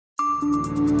Hello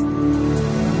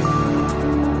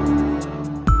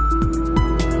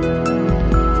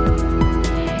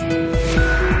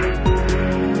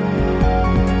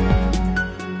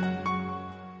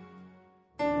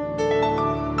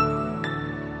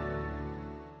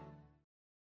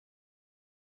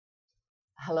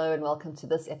and welcome to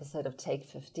this episode of Take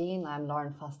 15. I'm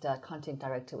Lauren Foster, Content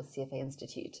Director with CFA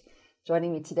Institute.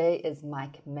 Joining me today is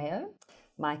Mike Mayo.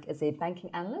 Mike is a banking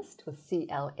analyst with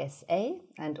CLSA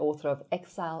and author of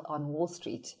Exile on Wall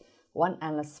Street, One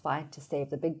Analyst's Fight to Save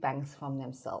the Big Banks from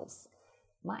Themselves.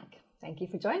 Mike, thank you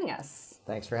for joining us.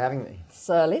 Thanks for having me.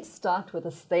 So let's start with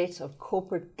the state of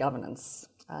corporate governance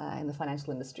in the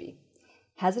financial industry.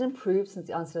 Has it improved since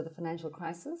the onset of the financial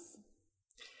crisis?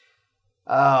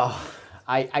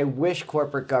 I wish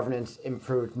corporate governance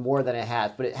improved more than it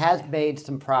has, but it has made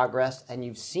some progress, and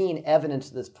you've seen evidence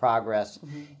of this progress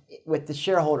with the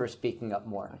shareholders speaking up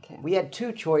more. Okay. We had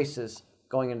two choices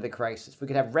going into the crisis. We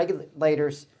could have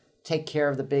regulators take care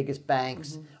of the biggest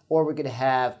banks, or we could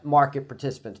have market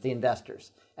participants, the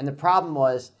investors. And the problem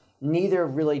was neither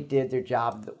really did their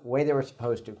job the way they were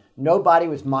supposed to. Nobody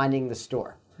was minding the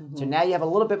store. So now you have a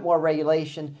little bit more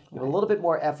regulation, you have a little bit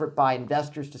more effort by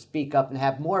investors to speak up and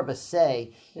have more of a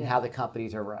say in how the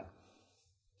companies are run.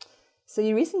 So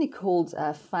you recently called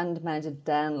fund manager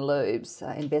Dan Loeb's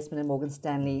investment in Morgan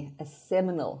Stanley a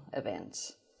seminal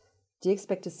event. Do you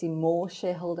expect to see more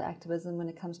shareholder activism when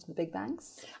it comes to the big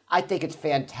banks? I think it's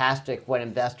fantastic when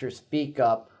investors speak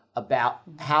up about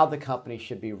how the company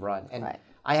should be run. And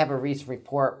I have a recent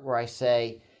report where I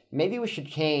say, maybe we should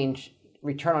change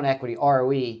return on equity,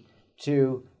 ROE,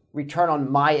 to return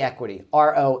on my equity,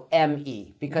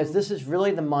 ROME, because this is really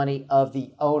the money of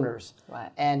the owners.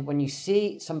 And when you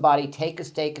see somebody take a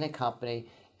stake in a company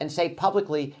and say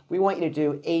publicly, we want you to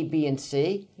do A, B, and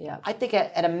C, I think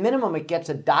at a minimum it gets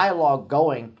a dialogue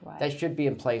going that should be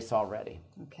in place already.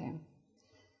 Okay.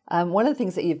 One of the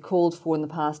things that you've called for in the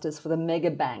past is for the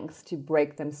mega banks to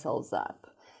break themselves up.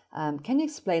 Can you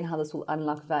explain how this will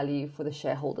unlock value for the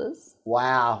shareholders?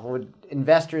 Wow. Would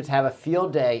investors have a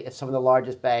field day if some of the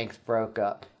largest banks broke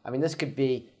up? I mean, this could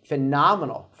be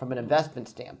phenomenal from an investment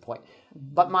standpoint.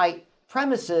 But my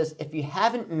premise is if you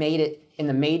haven't made it in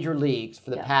the major leagues for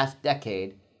the past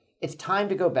decade, it's time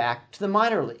to go back to the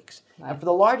minor leagues. And for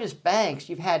the largest banks,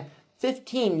 you've had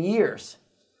 15 years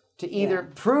to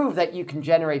either prove that you can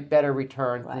generate better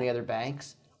return than the other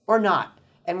banks or not.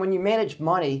 And when you manage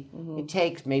money, it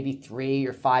takes maybe 3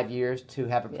 or 5 years to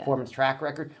have a performance track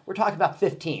record. We're talking about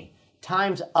 15.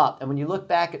 Time's up. And when you look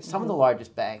back at some of the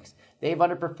largest banks, they've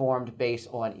underperformed based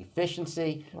on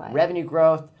efficiency, revenue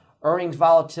growth, earnings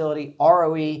volatility,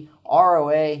 ROE,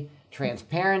 ROA,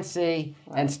 transparency,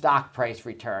 and stock price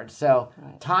return. So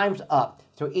time's up.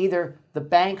 So either the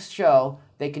banks show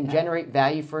they can generate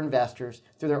value for investors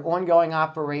through their ongoing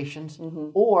operations,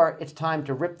 or it's time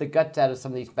to rip the guts out of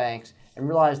some of these banks and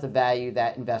realize the value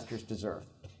that investors deserve.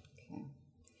 Okay.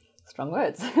 Strong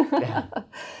words.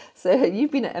 So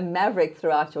you've been a maverick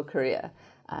throughout your career.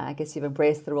 I guess you've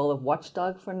embraced the role of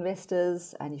watchdog for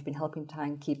investors, and you've been helping try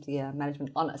and keep the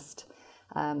management honest.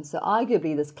 So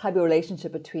arguably this clubby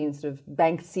relationship between sort of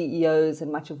bank CEOs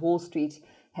and much of Wall Street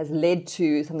has led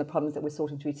to some of the problems that we're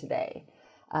sorting through today.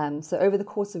 So over the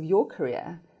course of your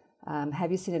career,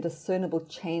 have you seen a discernible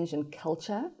change in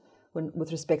culture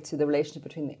with respect to the relationship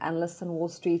between the analysts on Wall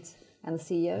Street and the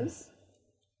CEOs?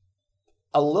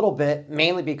 A little bit,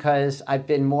 mainly because I've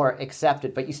been more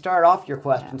accepted. But you started off your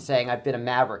question saying I've been a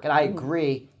maverick. And I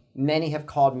agree, many have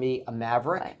called me a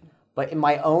maverick. But in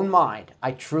my own mind,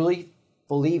 I truly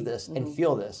believe this and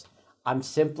feel this. I'm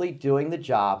simply doing the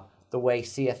job the way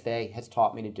CFA has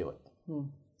taught me to do it.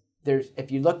 If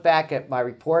you look back at my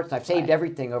reports, I've saved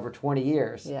everything over 20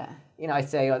 years. You know, I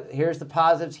say, here's the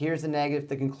positives, here's the negatives,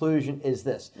 the conclusion is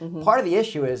this. Part of the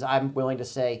issue is I'm willing to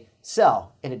say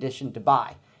sell in addition to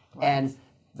buy. And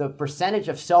the percentage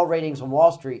of sell ratings on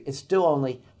Wall Street is still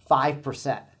only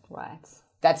 5%.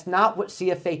 That's not what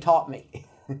CFA taught me.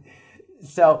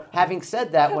 So having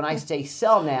said that, when I say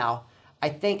sell now, I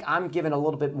think I'm given a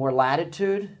little bit more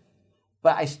latitude,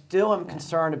 but I still am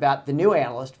concerned about the new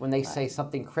analyst when they say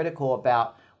something critical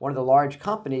about one of the large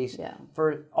companies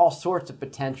for all sorts of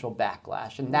potential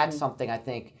backlash. And that's something I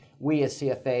think we as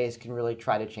CFAs can really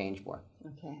try to change more.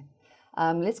 Okay.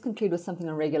 Let's conclude with something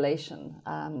on regulation.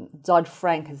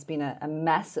 Dodd-Frank has been a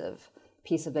massive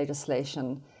piece of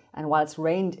legislation. And while it's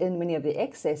reined in many of the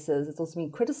excesses, it's also been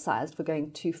criticized for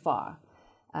going too far.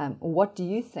 What do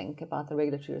you think about the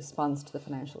regulatory response to the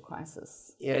financial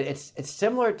crisis? Yeah, it's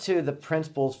similar to the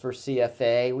principles for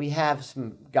CFA. We have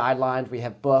some guidelines, we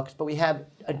have books, but we have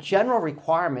a general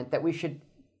requirement that we should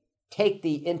take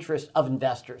the interest of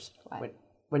investors Right.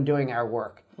 when doing our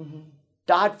work.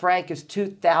 Dodd-Frank is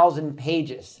 2,000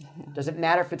 pages. Doesn't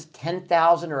matter if it's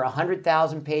 10,000 or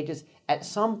 100,000 pages. At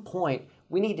some point,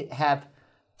 we need to have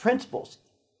principles,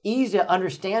 easy to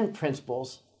understand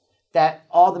principles that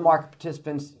all the market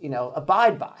participants,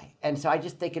 abide by. And so I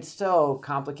just think it's so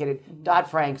complicated.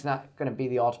 Dodd-Frank's not going to be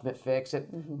the ultimate fix. It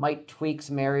might tweak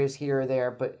some areas here or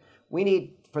there, but we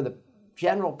need for the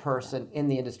general person in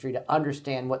the industry to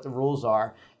understand what the rules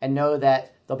are and know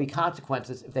that there'll be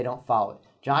consequences if they don't follow it.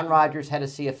 John Rogers, head of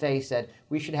CFA, said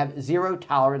we should have zero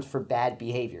tolerance for bad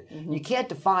behavior. You can't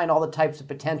define all the types of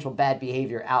potential bad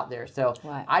behavior out there. So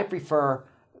I prefer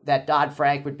that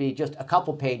Dodd-Frank would be just a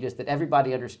couple pages that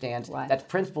everybody understands, that's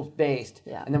principles-based,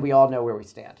 and then we all know where we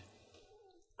stand.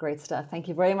 Great stuff. Thank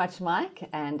you very much, Mike,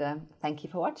 and thank you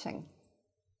for watching.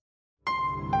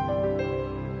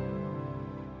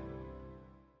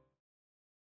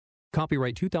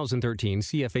 Copyright 2013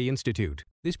 CFA Institute.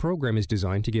 This program is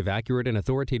designed to give accurate and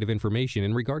authoritative information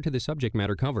in regard to the subject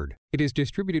matter covered. It is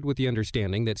distributed with the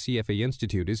understanding that CFA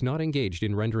Institute is not engaged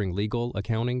in rendering legal,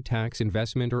 accounting, tax,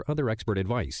 investment, or other expert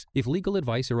advice. If legal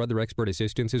advice or other expert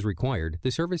assistance is required,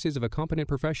 the services of a competent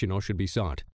professional should be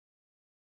sought.